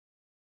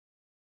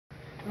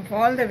Of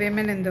all the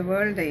women in the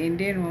world, the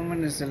Indian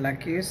woman is the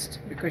luckiest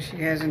because she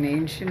has an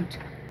ancient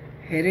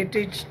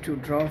heritage to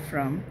draw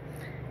from,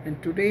 and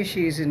today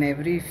she is in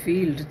every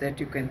field that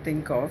you can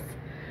think of.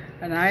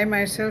 And I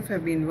myself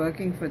have been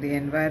working for the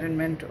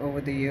environment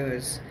over the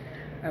years.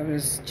 I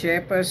was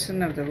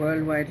chairperson of the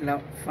Worldwide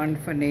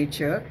Fund for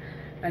Nature,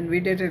 and we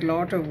did a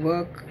lot of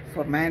work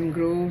for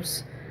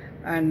mangroves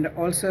and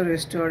also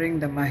restoring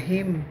the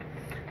Mahim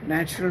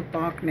Natural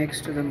Park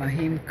next to the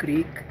Mahim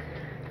Creek.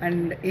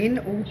 And in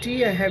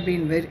Ooty, I have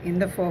been very in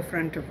the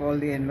forefront of all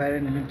the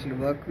environmental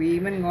work. We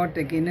even got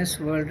the Guinness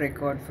World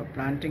Record for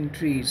planting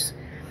trees.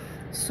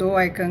 So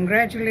I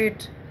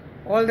congratulate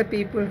all the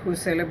people who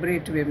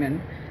celebrate women,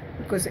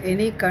 because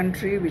any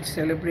country which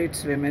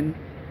celebrates women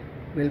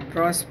will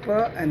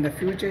prosper, and the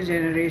future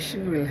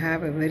generation will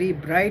have a very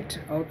bright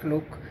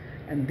outlook,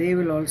 and they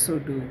will also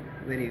do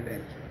very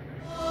well.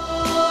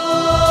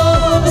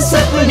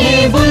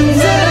 सपने बुन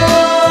जरा,